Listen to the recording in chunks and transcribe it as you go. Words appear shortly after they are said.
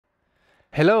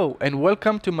Hello and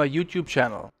welcome to my YouTube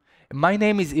channel. My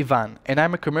name is Ivan and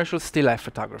I'm a commercial still life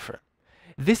photographer.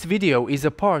 This video is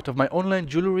a part of my online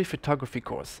jewelry photography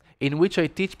course in which I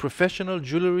teach professional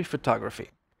jewelry photography.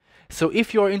 So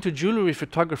if you are into jewelry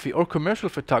photography or commercial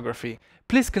photography,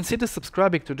 please consider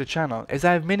subscribing to the channel as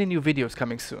I have many new videos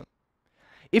coming soon.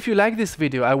 If you like this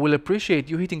video, I will appreciate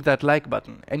you hitting that like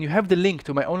button, and you have the link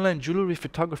to my online jewelry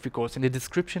photography course in the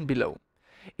description below.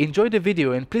 Enjoy the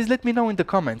video and please let me know in the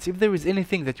comments if there is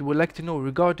anything that you would like to know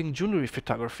regarding jewelry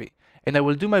photography, and I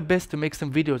will do my best to make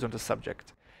some videos on the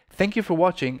subject. Thank you for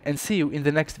watching and see you in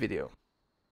the next video.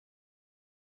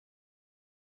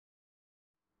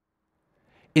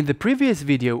 In the previous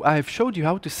video, I have showed you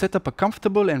how to set up a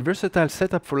comfortable and versatile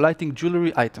setup for lighting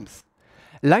jewelry items.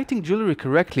 Lighting jewelry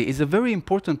correctly is a very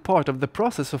important part of the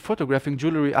process of photographing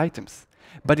jewelry items.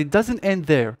 But it doesn't end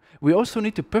there. We also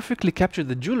need to perfectly capture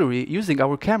the jewelry using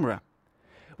our camera.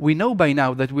 We know by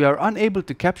now that we are unable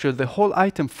to capture the whole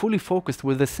item fully focused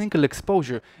with a single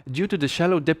exposure due to the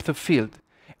shallow depth of field.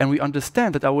 And we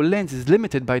understand that our lens is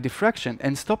limited by diffraction,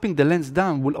 and stopping the lens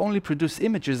down will only produce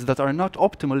images that are not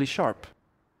optimally sharp.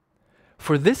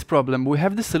 For this problem, we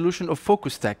have the solution of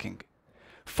focus stacking.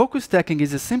 Focus stacking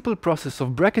is a simple process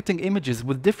of bracketing images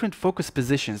with different focus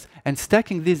positions and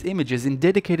stacking these images in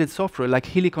dedicated software like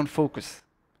Helicon Focus.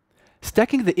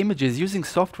 Stacking the images using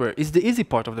software is the easy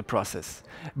part of the process.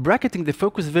 Bracketing the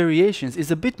focus variations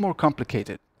is a bit more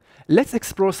complicated. Let's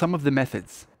explore some of the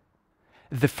methods.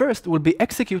 The first will be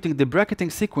executing the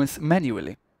bracketing sequence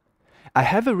manually. I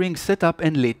have a ring set up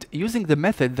and lit using the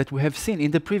method that we have seen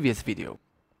in the previous video.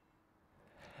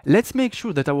 Let's make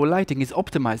sure that our lighting is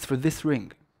optimized for this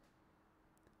ring.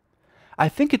 I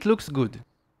think it looks good.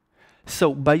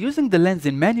 So, by using the lens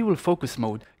in manual focus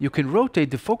mode, you can rotate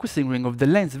the focusing ring of the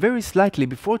lens very slightly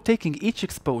before taking each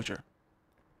exposure,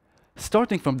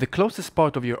 starting from the closest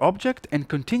part of your object and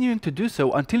continuing to do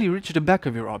so until you reach the back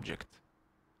of your object.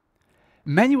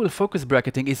 Manual focus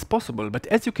bracketing is possible, but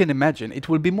as you can imagine, it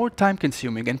will be more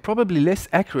time-consuming and probably less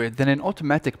accurate than an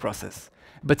automatic process.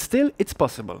 But still, it's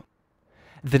possible.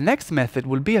 The next method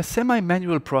will be a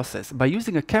semi-manual process by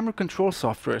using a camera control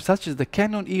software such as the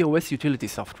Canon EOS utility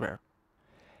software.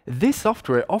 This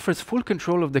software offers full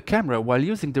control of the camera while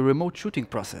using the remote shooting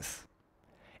process.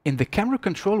 In the camera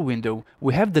control window,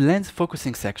 we have the lens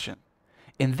focusing section.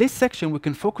 In this section, we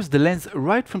can focus the lens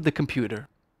right from the computer.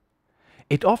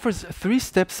 It offers 3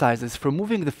 step sizes for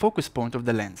moving the focus point of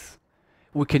the lens.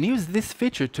 We can use this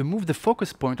feature to move the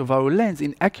focus point of our lens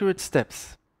in accurate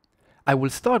steps. I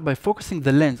will start by focusing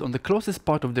the lens on the closest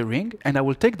part of the ring, and I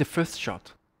will take the first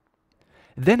shot.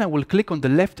 Then I will click on the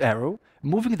left arrow,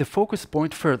 moving the focus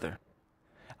point further.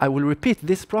 I will repeat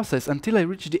this process until I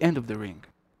reach the end of the ring.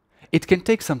 It can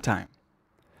take some time.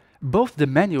 Both the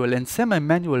manual and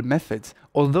semi-manual methods,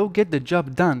 although get the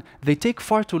job done, they take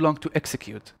far too long to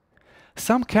execute.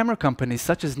 Some camera companies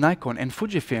such as Nikon and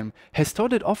Fujifilm have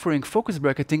started offering focus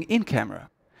bracketing in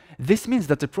camera. This means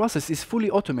that the process is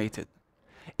fully automated.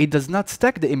 It does not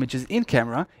stack the images in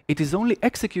camera, it is only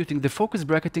executing the focus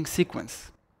bracketing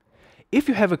sequence. If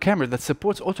you have a camera that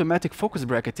supports automatic focus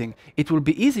bracketing, it will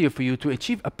be easier for you to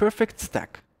achieve a perfect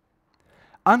stack.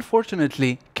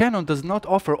 Unfortunately, Canon does not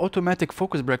offer automatic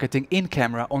focus bracketing in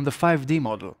camera on the 5D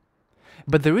model.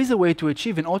 But there is a way to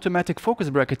achieve an automatic focus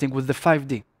bracketing with the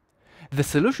 5D. The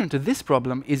solution to this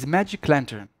problem is Magic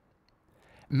Lantern.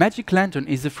 Magic Lantern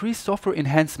is a free software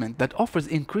enhancement that offers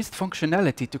increased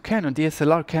functionality to Canon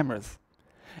DSLR cameras.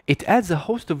 It adds a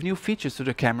host of new features to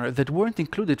the camera that weren't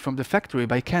included from the factory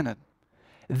by Canon.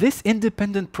 This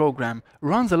independent program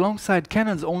runs alongside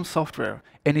Canon's own software,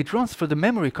 and it runs for the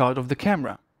memory card of the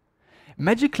camera.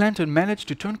 Magic Lantern managed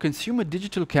to turn consumer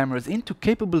digital cameras into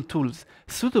capable tools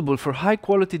suitable for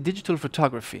high-quality digital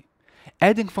photography,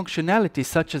 adding functionality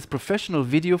such as professional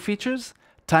video features,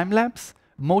 time-lapse,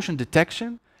 motion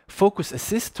detection, focus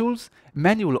assist tools,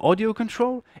 manual audio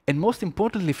control, and most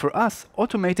importantly for us,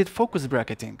 automated focus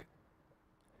bracketing.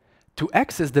 To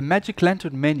access the Magic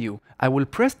Lantern menu, I will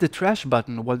press the trash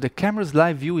button while the camera's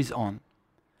live view is on.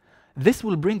 This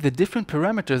will bring the different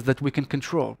parameters that we can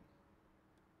control.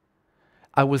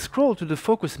 I will scroll to the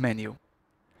focus menu.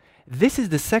 This is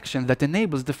the section that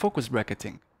enables the focus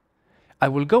bracketing. I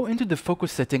will go into the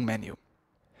focus setting menu.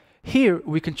 Here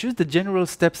we can choose the general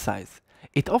step size.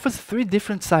 It offers 3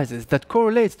 different sizes that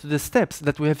correlates to the steps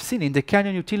that we have seen in the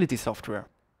Canon utility software.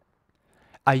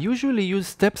 I usually use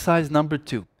step size number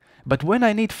 2, but when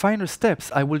I need finer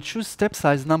steps, I will choose step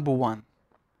size number 1.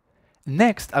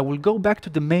 Next, I will go back to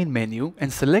the main menu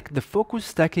and select the focus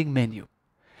stacking menu.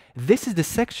 This is the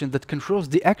section that controls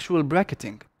the actual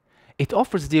bracketing. It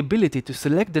offers the ability to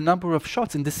select the number of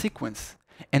shots in the sequence.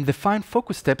 and define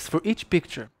focus steps for each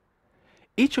picture.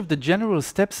 Each of the general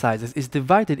step sizes is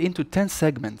divided into 10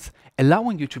 segments,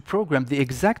 allowing you to program the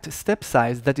exact step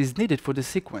size that is needed for the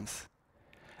sequence.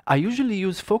 I usually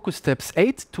use focus steps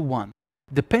 8 to 1,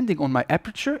 depending on my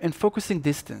aperture and focusing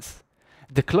distance.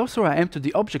 The closer I am to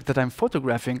the object that I'm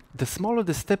photographing, the smaller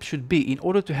the step should be in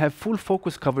order to have full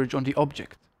focus coverage on the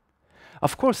object.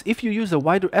 Of course, if you use a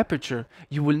wider aperture,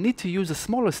 you will need to use a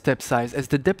smaller step size as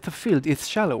the depth of field is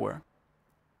shallower.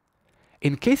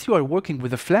 In case you are working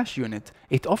with a flash unit,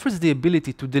 it offers the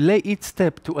ability to delay each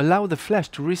step to allow the flash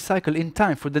to recycle in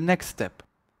time for the next step.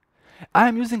 I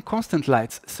am using constant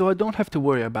lights, so I don't have to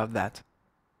worry about that.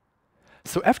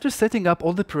 So after setting up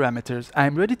all the parameters, I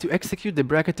am ready to execute the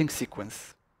bracketing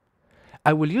sequence.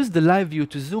 I will use the live view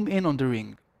to zoom in on the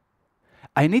ring.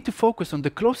 I need to focus on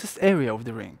the closest area of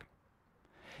the ring.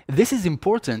 This is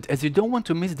important as you don't want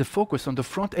to miss the focus on the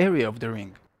front area of the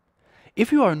ring.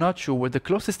 If you are not sure where the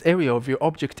closest area of your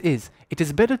object is, it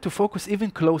is better to focus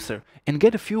even closer and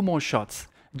get a few more shots,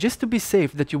 just to be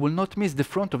safe that you will not miss the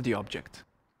front of the object.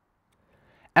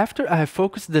 After I have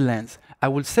focused the lens, I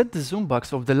will set the zoom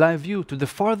box of the live view to the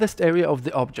farthest area of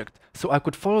the object, so I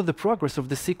could follow the progress of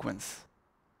the sequence.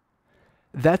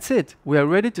 That's it, we are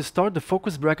ready to start the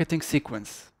focus bracketing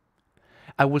sequence.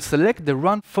 I will select the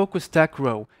Run Focus Stack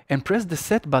row and press the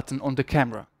Set button on the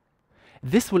camera.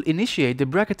 This will initiate the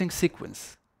bracketing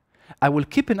sequence. I will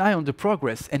keep an eye on the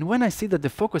progress, and when I see that the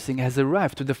focusing has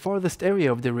arrived to the farthest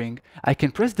area of the ring, I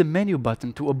can press the menu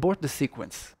button to abort the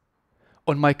sequence.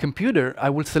 On my computer, I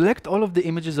will select all of the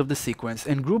images of the sequence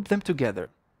and group them together.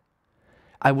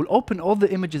 I will open all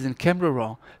the images in Camera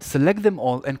Raw, select them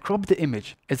all and crop the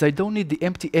image, as I don't need the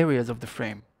empty areas of the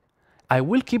frame. I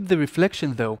will keep the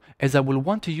reflection though, as I will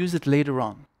want to use it later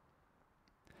on.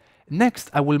 Next,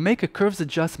 I will make a curves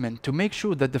adjustment to make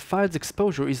sure that the file's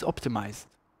exposure is optimized.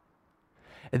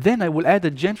 Then I will add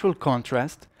a gentle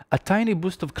contrast, a tiny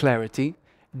boost of clarity,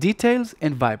 details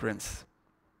and vibrance.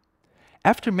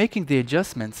 After making the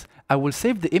adjustments, I will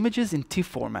save the images in TIFF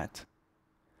format.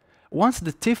 Once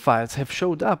the TIFF files have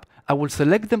showed up, I will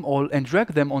select them all and drag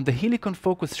them on the Helicon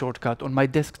Focus shortcut on my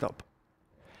desktop.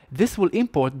 This will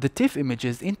import the TIFF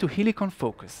images into Helicon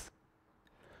Focus.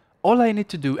 All I need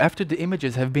to do after the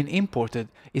images have been imported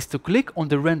is to click on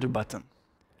the Render button.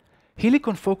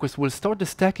 Helicon Focus will start the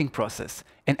stacking process,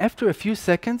 and after a few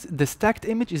seconds, the stacked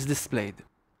image is displayed.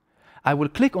 I will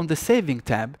click on the Saving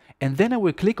tab, and then I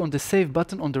will click on the Save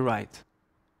button on the right.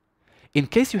 In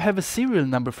case you have a serial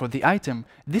number for the item,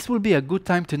 this will be a good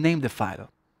time to name the file.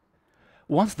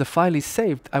 Once the file is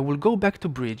saved, I will go back to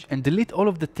Bridge and delete all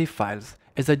of the TIFF files,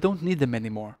 as I don't need them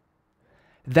anymore.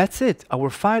 That's it, our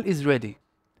file is ready.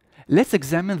 Let's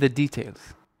examine the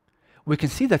details. We can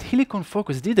see that Helicon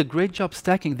Focus did a great job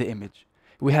stacking the image.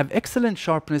 We have excellent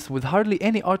sharpness with hardly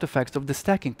any artifacts of the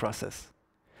stacking process.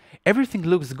 Everything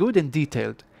looks good and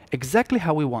detailed, exactly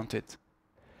how we want it.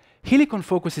 Helicon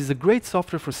Focus is a great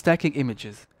software for stacking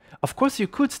images. Of course, you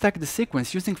could stack the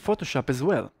sequence using Photoshop as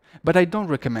well, but I don't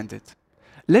recommend it.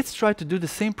 Let's try to do the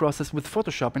same process with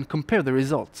Photoshop and compare the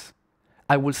results.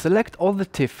 I will select all the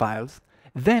TIFF files,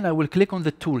 then I will click on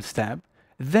the Tools tab,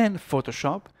 then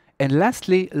Photoshop, and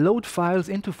lastly, load files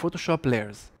into Photoshop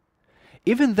layers.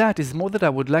 Even that is more than I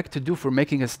would like to do for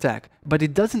making a stack, but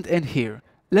it doesn't end here.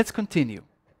 Let's continue.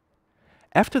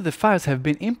 After the files have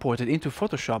been imported into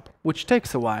Photoshop, which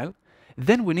takes a while,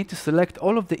 then we need to select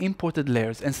all of the imported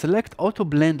layers and select Auto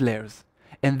Blend layers,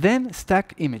 and then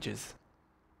stack images.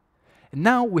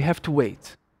 Now we have to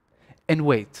wait, and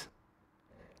wait,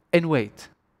 and wait.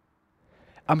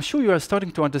 I'm sure you are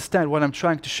starting to understand what I'm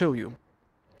trying to show you.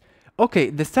 Okay,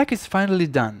 the stack is finally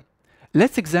done.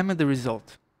 Let's examine the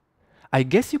result. I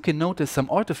guess you can notice some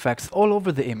artifacts all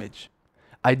over the image.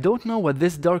 I don't know what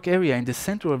this dark area in the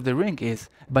center of the ring is,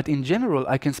 but in general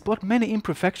I can spot many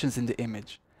imperfections in the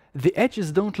image. The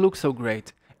edges don't look so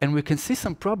great, and we can see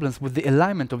some problems with the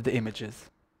alignment of the images.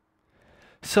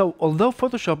 So, although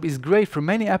Photoshop is great for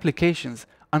many applications,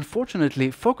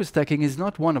 unfortunately focus stacking is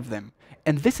not one of them,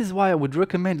 and this is why I would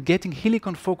recommend getting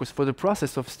Helicon Focus for the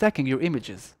process of stacking your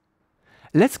images.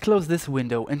 Let's close this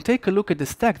window and take a look at the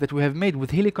stack that we have made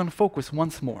with Helicon Focus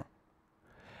once more.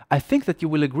 I think that you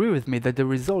will agree with me that the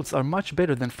results are much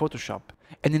better than Photoshop,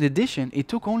 and in addition, it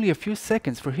took only a few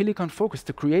seconds for Helicon Focus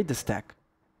to create the stack.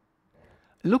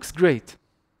 Looks great.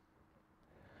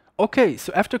 Okay,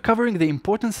 so after covering the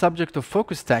important subject of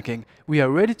focus stacking, we are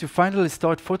ready to finally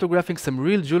start photographing some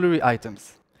real jewelry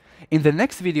items. In the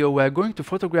next video, we are going to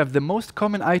photograph the most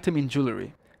common item in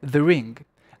jewelry, the ring.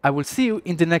 I will see you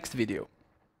in the next video.